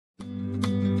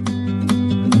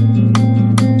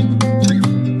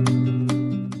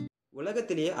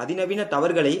உலகத்திலேயே அதிநவீன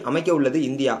டவர்களை அமைக்க உள்ளது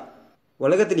இந்தியா.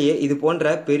 உலகத்திலேயே இது போன்ற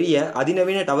பெரிய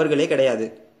அதிநவீன டவர்களே கிடையாது.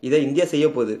 இதை இந்தியா செய்ய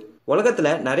போகுது. உலகத்துல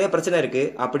நிறைய பிரச்சனை இருக்கு.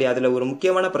 அப்படி அதுல ஒரு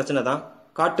முக்கியமான பிரச்சனை தான்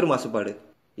காற்று மாசுபாடு.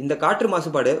 இந்த காற்று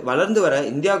மாசுபாடு வளர்ந்து வர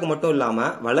இந்தியாவுக்கு மட்டும் இல்லாம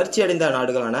வளர்ச்சி அடைந்த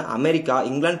நாடுகளான அமெரிக்கா,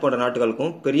 இங்கிலாந்து போன்ற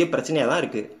நாடுகளுக்கும் பெரிய பிரச்சனையா தான்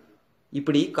இருக்கு.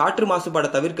 இப்படி காற்று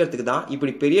மாசுபாடை தவிர்க்கிறதுக்கு தான்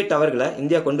இப்படி பெரிய டவர்களை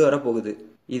இந்தியா கொண்டு வர போகுது.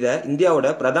 இதை இந்தியாவோட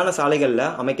பிரதான சாலைகள்ல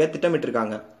அமைக்க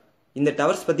திட்டமிட்டிருக்காங்க. இந்த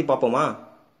டவர்ஸ் பத்தி பார்ப்போமா?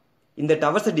 இந்த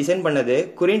டவர்ஸை டிசைன் பண்ணது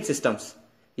குரியன் சிஸ்டம்ஸ்.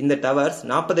 இந்த டவர்ஸ்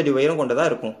 40 அடி உயரம் கொண்டதா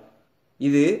இருக்கும்.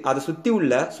 இது அதை சுத்தி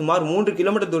உள்ள சுமார் 3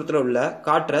 கிலோமீட்டர் தூரத்தில் உள்ள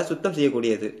காற்றை சுத்தம்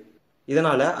செய்யக்கூடியது.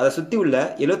 இதனால அதை சுத்தி உள்ள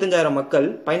 75,000 மக்கள்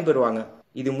பயன்பெறுவாங்க.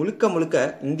 இது முழுக்க முழுக்க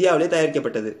இந்தியாவிலே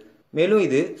தயாரிக்கப்பட்டது. மேலும்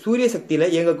இது சூரிய சக்தியில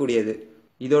இயங்கக்கூடியது.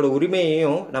 இதோட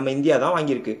உரிமையையும் நம்ம இந்தியா தான்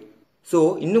வாங்கியிருக்கு. ஸோ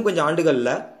இன்னும் கொஞ்சம்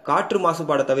ஆண்டுகளில் காற்று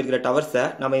மாசுபாடை தவிர்க்கிற டவர்ஸை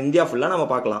நம்ம இந்தியா ஃபுல்லாக நம்ம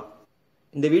பார்க்கலாம்.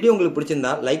 இந்த வீடியோ உங்களுக்கு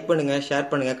பிடிச்சிருந்தா லைக் பண்ணுங்க, ஷேர்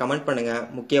பண்ணுங்க, கமெண்ட் பண்ணுங்க.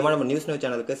 முக்கியமாக நம்ம நியூஸ்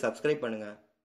சேனலுக்கு சப்ஸ்கிரைப் பண்ணுங்க.